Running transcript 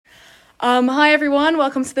Hi everyone,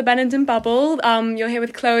 welcome to the Benenden Bubble. You're here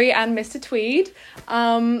with Chloe and Mr Tweed.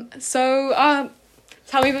 Tell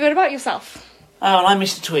me a bit about yourself. I'm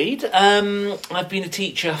Mr Tweed. I've been a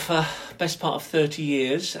teacher for the best part of 30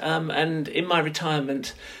 years, and in my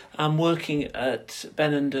retirement I'm working at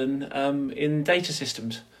Benenden in data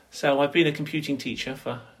systems. So I've been a computing teacher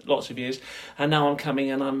for lots of years, and now I'm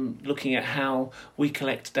coming and I'm looking at how we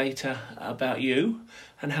collect data about you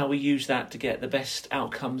and how we use that to get the best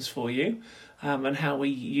outcomes for you, and how we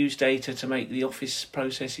use data to make the office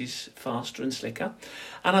processes faster and slicker.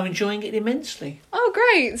 And I'm enjoying it immensely. Oh,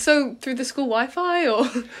 great. So through the school Wi-Fi or?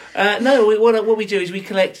 No, what we do is we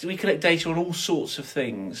collect data on all sorts of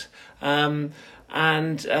things. So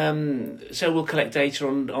we'll collect data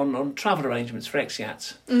on travel arrangements for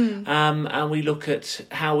expats, and we look at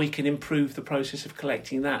how we can improve the process of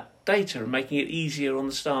collecting that data and making it easier on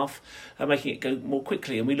the staff and making it go more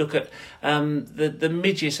quickly. And we look at the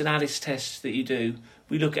MIDGIS and ALICE tests that you do.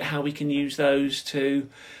 We look at how we can use those to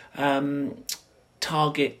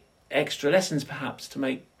target extra lessons, perhaps, to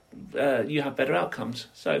make you have better outcomes.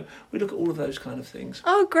 So we look at all of those kind of things.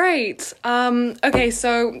 Oh, great. Okay,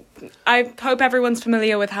 so I hope everyone's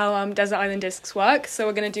familiar with how Desert Island Discs work. So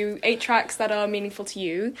we're going to do 8 tracks that are meaningful to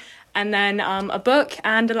you, and then a book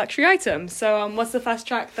and a luxury item. So what's the first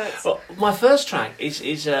track that's... Well, my first track is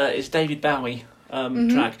David Bowie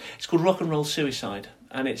track. It's called Rock and Roll Suicide,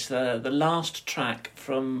 and it's the last track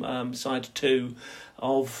from side 2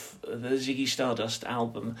 of the Ziggy Stardust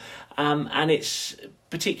album, and it's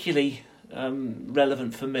particularly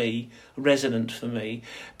resonant for me,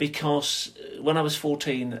 because when I was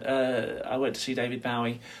 14, I went to see David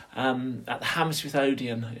Bowie at the Hammersmith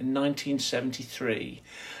Odeon in 1973,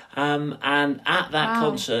 and at that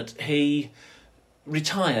concert he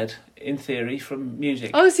retired, in theory, from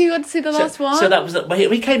music. Oh, so you got to see the last one? So that was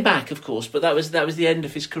he came back, of course, but that was the end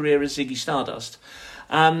of his career as Ziggy Stardust.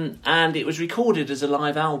 And it was recorded as a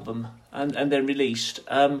live album and then released.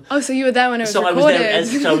 So you were there when it was recorded?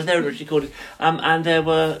 I was there when it was recorded. And there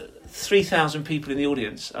were 3,000 people in the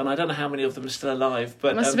audience, and I don't know how many of them are still alive.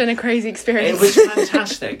 But it must have been a crazy experience. It was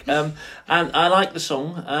fantastic. And I like the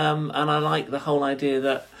song, and I like the whole idea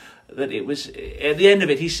that it was... At the end of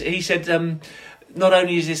it, he said... not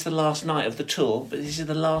only is this the last night of the tour, but this is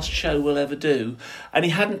the last show we'll ever do. And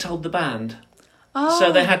he hadn't told the band. Oh.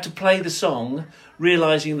 So they had to play the song,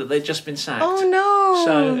 realising that they'd just been sacked. Oh, no.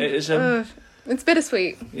 So it was... it's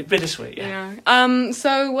bittersweet. Bittersweet, yeah.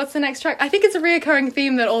 So what's the next track? I think it's a reoccurring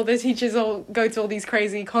theme that all the teachers all go to all these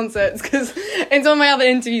crazy concerts, because it's on my other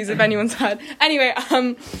interviews, if anyone's heard. Anyway,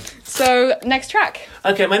 so next track.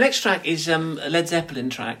 Okay, my next track is a Led Zeppelin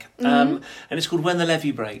track, and it's called When the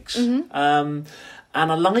Levee Breaks. And I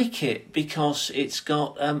like it because it's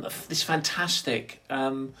got this fantastic...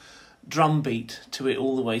 drum beat to it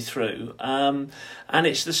all the way through, and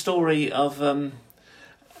it's the story of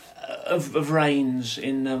rains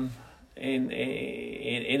in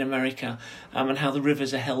America, and how the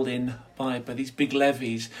rivers are held in by these big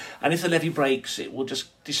levees, and if the levee breaks, it will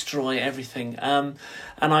just destroy everything. And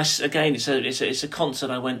it's a concert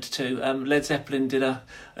I went to. Led Zeppelin did a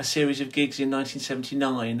series of gigs in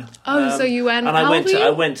 1979. So you went? And I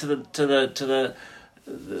went to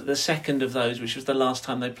the second of those, which was the last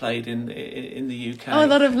time they played in the UK. Oh, a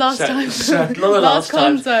lot of last times. A lot of last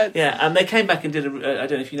concerts. Yeah, and they came back and did I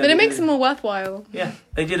don't know if you know. But it makes them more worthwhile. Yeah,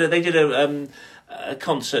 they did a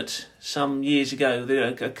concert some years ago. They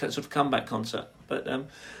did a sort of comeback concert, but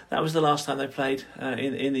that was the last time they played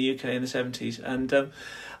in the UK in the 70s, and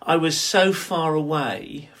I was so far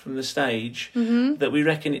away from the stage that we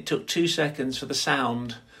reckon it took 2 seconds for the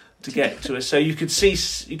sound to get to us, so you could see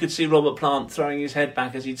Robert Plant throwing his head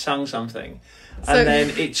back as he'd sung something, and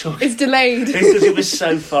then it took. It's delayed because it was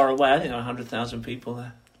so far away. I think there were 100,000 people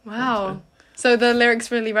there. Wow. So the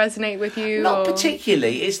lyrics really resonate with you? Not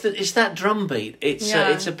particularly. It's that drum beat.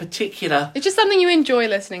 It's a particular. It's just something you enjoy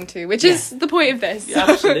listening to, which is the point of this. Yeah,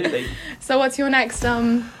 absolutely. So what's your next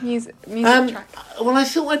music track? Well, I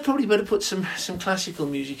thought I'd probably better put some classical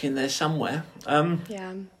music in there somewhere.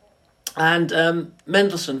 And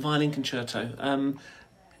Mendelssohn Violin Concerto, can't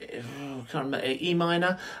remember, E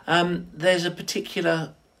minor. There's a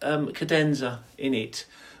particular cadenza in it,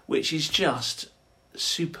 which is just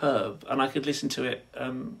superb, and I could listen to it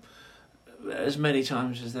as many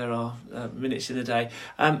times as there are minutes in a day.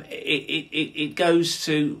 It goes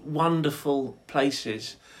to wonderful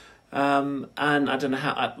places, and I don't know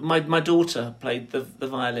how. My daughter played the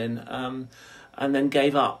violin. And then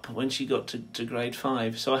gave up when she got to grade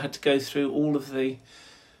 5. So I had to go through all of the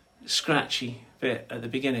scratchy bit at the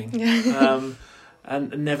beginning.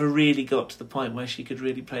 and never really got to the point where she could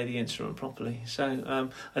really play the instrument properly. So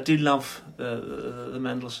I do love the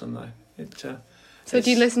Mendelssohn though. So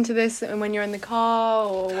do you listen to this when you're in the car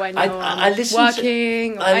or when you're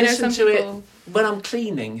working? I listen to it when I'm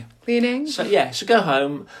cleaning. Cleaning? So go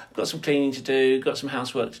home, got some cleaning to do, got some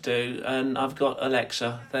housework to do, and I've got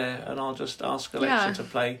Alexa there, and I'll just ask Alexa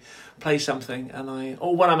to play something,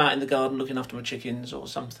 or when I'm out in the garden looking after my chickens or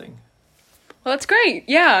something. Well, that's great.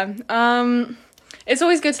 Yeah. It's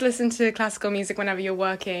always good to listen to classical music whenever you're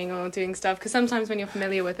working or doing stuff, because sometimes when you're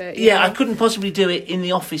familiar with it... I couldn't possibly do it in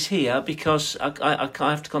the office here because I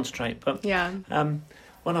have to concentrate. But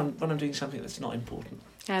when I'm doing something that's not important.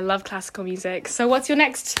 Yeah, I love classical music. So what's your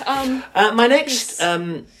next... my next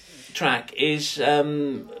track is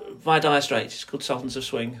by Dire Straits. It's called Sultans of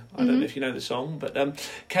Swing. I don't know if you know the song, but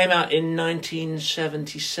came out in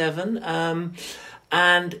 1977,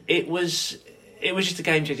 and it was just a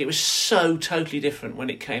game changer. It was so totally different when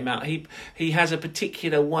it came out. He has a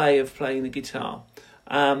particular way of playing the guitar,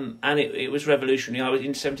 and it was revolutionary. I was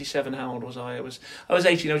in 77. How old was I? I was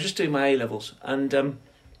 18. I was just doing my A-levels, and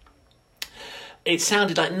it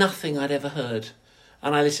sounded like nothing I'd ever heard.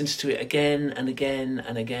 And I listened to it again and again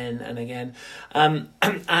and again and again,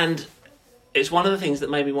 and it's one of the things that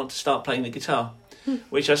made me want to start playing the guitar,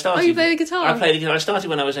 which I started. Oh, you play the guitar? I played the guitar. I started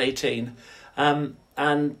when I was 18, and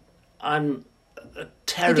I'm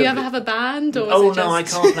terrible. Did you ever have a band? Or no, I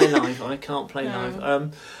can't play live. I can't play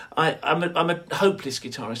live. I'm a hopeless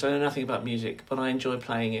guitarist. I know nothing about music, but I enjoy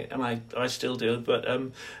playing it, and I still do. But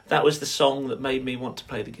that was the song that made me want to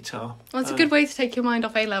play the guitar. Well, it's a good way to take your mind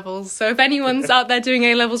off A-levels. So if anyone's out there doing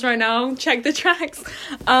A-levels right now, check the tracks.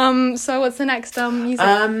 So what's the next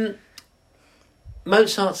music?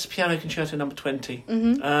 Mozart's Piano Concerto No. 20,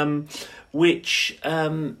 which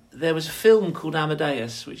there was a film called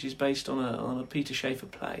Amadeus, which is based on a Peter Shaffer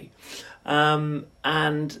play.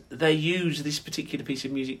 And they use this particular piece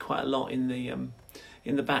of music quite a lot in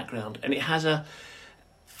the background, and it has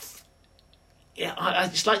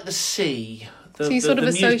it's like the sea. So you sort of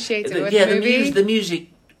associate it with the movie? The music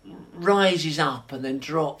rises up and then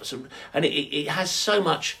drops, and it has so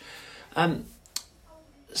much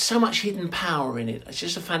hidden power in it. It's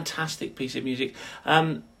just a fantastic piece of music.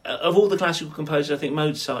 Of all the classical composers, I think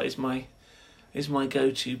Mozart is my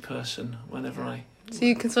go-to person whenever I. So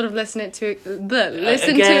you can sort of listen to it again.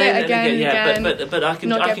 But I can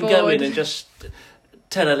go in and just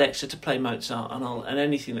tell Alexa to play Mozart, and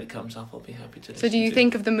anything that comes up, I'll be happy to listen to. So do you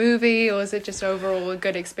think of the movie, or is it just overall a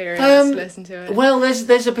good experience to listen to it? Well,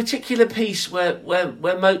 there's a particular piece where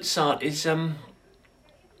Mozart is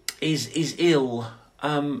ill.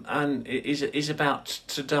 And is about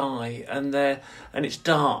to die, and it's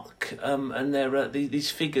dark, and there are these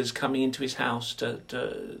figures coming into his house to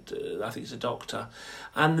I think it's a doctor,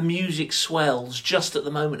 and the music swells just at the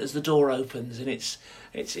moment as the door opens, and it's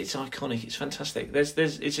iconic. It's fantastic.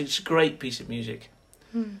 It's a great piece of music.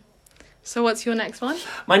 So what's your next one?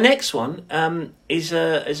 My next one is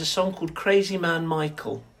a song called Crazy Man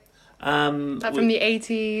Michael. That from the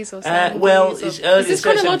 80s or 70s? It's early. Is this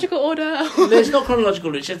chronological order? There's not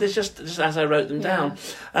chronological. It's just as I wrote them down.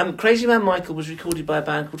 Crazy Man Michael was recorded by a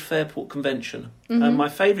band called Fairport Convention. My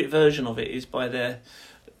favourite version of it is by the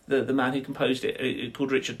man who composed it,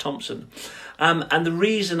 called Richard Thompson. And the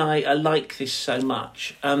reason I like this so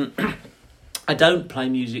much, I don't play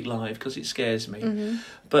music live because it scares me.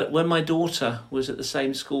 But when my daughter was at the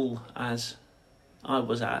same school as I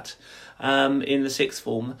was at, in the sixth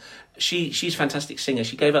form, she's a fantastic singer.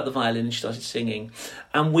 She gave up the violin and she started singing,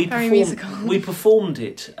 and we performed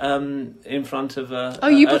it in front of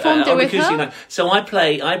you performed it with her? Night. So I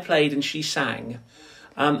played and she sang,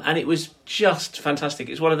 and it was just fantastic.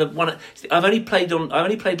 It's I've only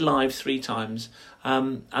played live 3 times,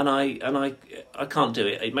 and I can't do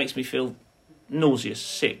it. It makes me feel nauseous,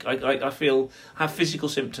 sick. I have physical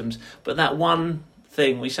symptoms, but that one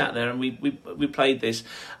thing, we sat there and we played this,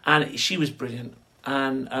 and she was brilliant,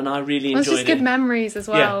 and I really enjoyed it. It's just good memories as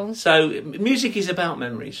well. Yeah. So music is about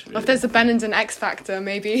memories. Really. If there's a Benenden X Factor,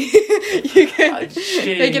 maybe you can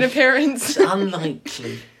make an appearance. It's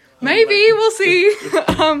unlikely. Maybe we'll see.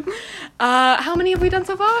 How many have we done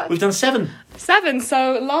so far? We've done 7. 7.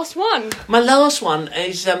 So last one. My last one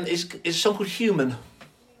is a song called Human.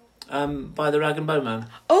 By the Rag and Bone Man.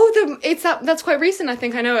 Oh, that's quite recent. I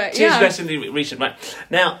think I know it. It is relatively recent, right?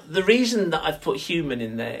 Now, the reason that I've put Human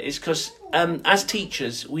in there is because as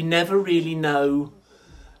teachers, we never really know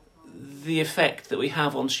the effect that we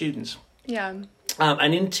have on students. Yeah.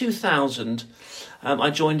 And in 2000, I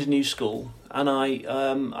joined a new school, and I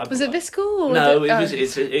was it this school? Or no,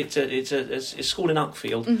 it's a school in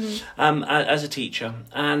Uckfield, as a teacher,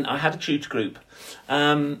 and I had a tutor group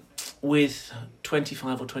with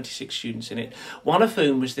 25 or 26 students in it. One of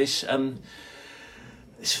whom was this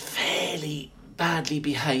fairly badly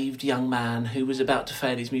behaved young man who was about to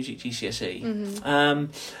fail his music GCSE,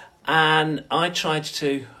 and I tried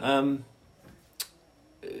to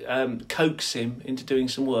coax him into doing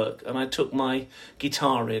some work, and I took my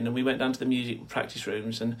guitar in and we went down to the music practice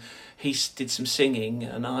rooms, and he did some singing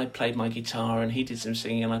and I played my guitar, and he did some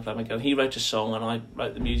singing and I played my guitar. He wrote a song and I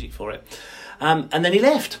wrote the music for it, and then he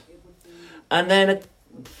left. And then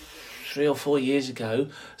 3 or 4 years ago,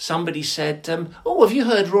 somebody said, "Oh, have you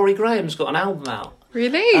heard Rory Graham's got an album out?"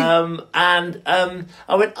 Really? And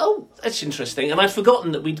I went, "Oh, that's interesting." And I'd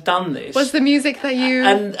forgotten that we'd done this. Was the music that you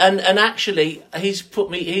and actually he's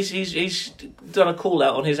done a call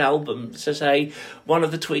out on his album to say one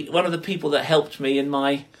of the people that helped me in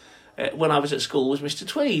my when I was at school was Mr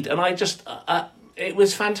Tweed, and I just it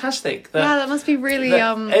was fantastic. That must be really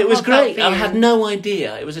it was great. I had no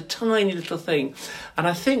idea. It was a tiny little thing, and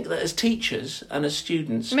I think that as teachers and as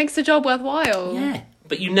students, it makes the job worthwhile. Yeah,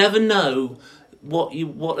 but you never know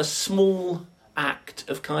what a small act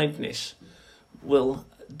of kindness will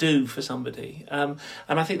do for somebody, and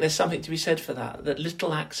I think there's something to be said for that. That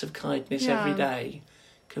little acts of kindness every day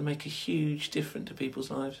can make a huge difference to people's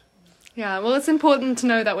lives. Yeah, well, it's important to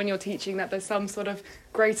know that when you're teaching, that there's some sort of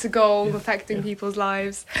greater goal affecting people's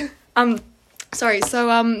lives. Sorry. So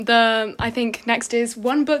I think next is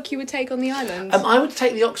one book you would take on the island. I would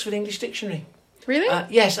take the Oxford English Dictionary. Really?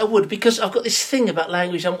 Yes, I would, because I've got this thing about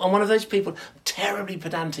language. I'm one of those people terribly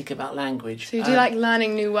pedantic about language. So you do like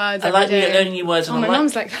learning new words? I like learning new words. Oh, my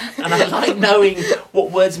mum's like that. And I like knowing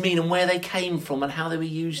what words mean and where they came from and how they were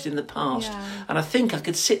used in the past. Yeah. And I think I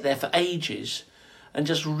could sit there for ages and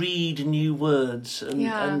just read new words, and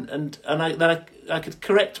I could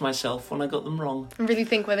correct myself when I got them wrong. And really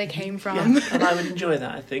think where they came from. Yeah, and I would enjoy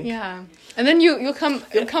that, I think. Yeah. And then you'll come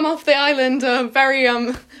off the island very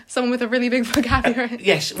someone with a really big vocabulary.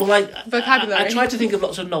 Yes, well, vocabulary. I try to think of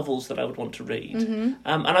lots of novels that I would want to read, and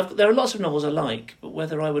there are lots of novels I like, but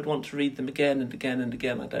whether I would want to read them again and again and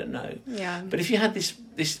again, I don't know. Yeah. But if you had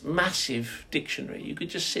this massive dictionary, you could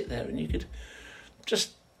just sit there and you could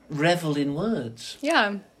just revel in words.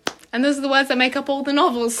 Yeah. And those are the words that make up all the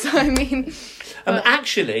novels. So I mean,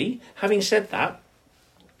 actually, having said that,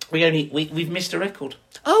 we've missed a record.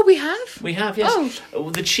 Oh, we have? We have, yes. Oh.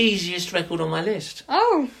 The cheesiest record on my list.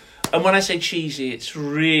 Oh. And when I say cheesy, it's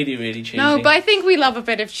really, really cheesy. No, but I think we love a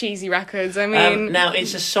bit of cheesy records. I mean, now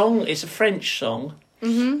it's a French song,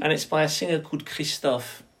 and it's by a singer called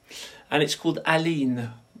Christophe, and it's called Aline.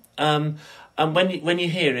 And when you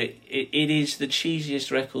hear it, it is the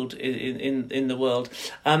cheesiest record in the world.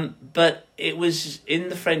 But it was in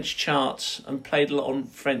the French charts and played a lot on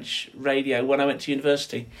French radio when I went to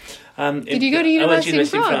university. Did you go to university in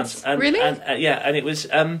France? And, really? And it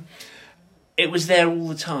was there all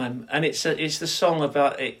the time. And it's the song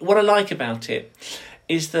about it. What I like about it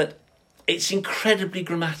is that it's incredibly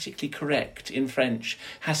grammatically correct in French.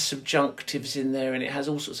 Has subjunctives in there, and it has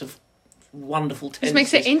all sorts of wonderful tenses. Just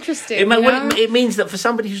makes it interesting. It means that for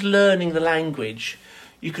somebody who's learning the language,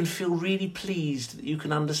 you can feel really pleased that you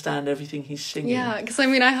can understand everything he's singing. Yeah, because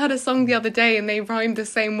I heard a song the other day and they rhymed the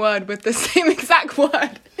same word with the same exact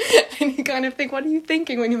word, and you kind of think, what are you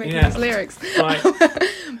thinking when you're making these lyrics? Right.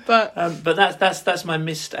 but that's my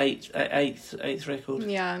missed eighth record.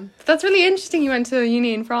 Yeah, that's really interesting. You went to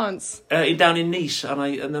uni in France, down in Nice,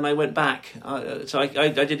 and then I went back. So I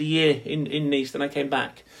did a year in Nice, then I came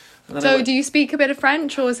back. So do you speak a bit of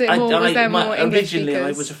French, or was there more English originally,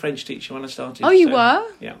 speakers? I was a French teacher when I started. Oh, you were?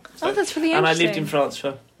 Yeah. So, that's really interesting. And I lived in France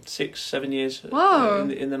for 6-7 years. Whoa.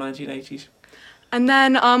 In the 1980s. And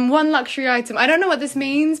then one luxury item. I don't know what this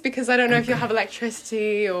means because I don't know if you'll have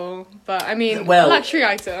electricity but I mean, luxury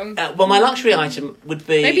item. My luxury item would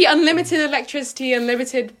be... Maybe unlimited electricity,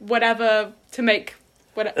 unlimited whatever to make...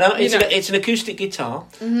 whatever. No, it's an acoustic guitar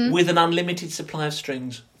with an unlimited supply of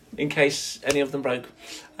strings, in case any of them broke.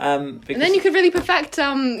 And then you could really perfect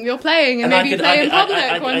your playing and maybe play in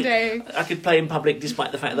public one day. I could play in public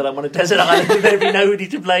despite the fact that I'm on a desert island and there'd be nobody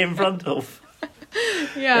to play in front of.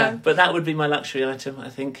 Yeah, but that would be my luxury item, I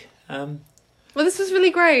think. Well, this was really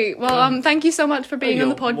great. Well, thank you so much for being on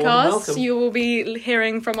the podcast. You will be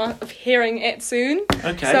hearing it soon.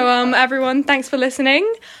 Okay. So, everyone, thanks for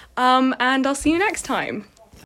listening. And I'll see you next time.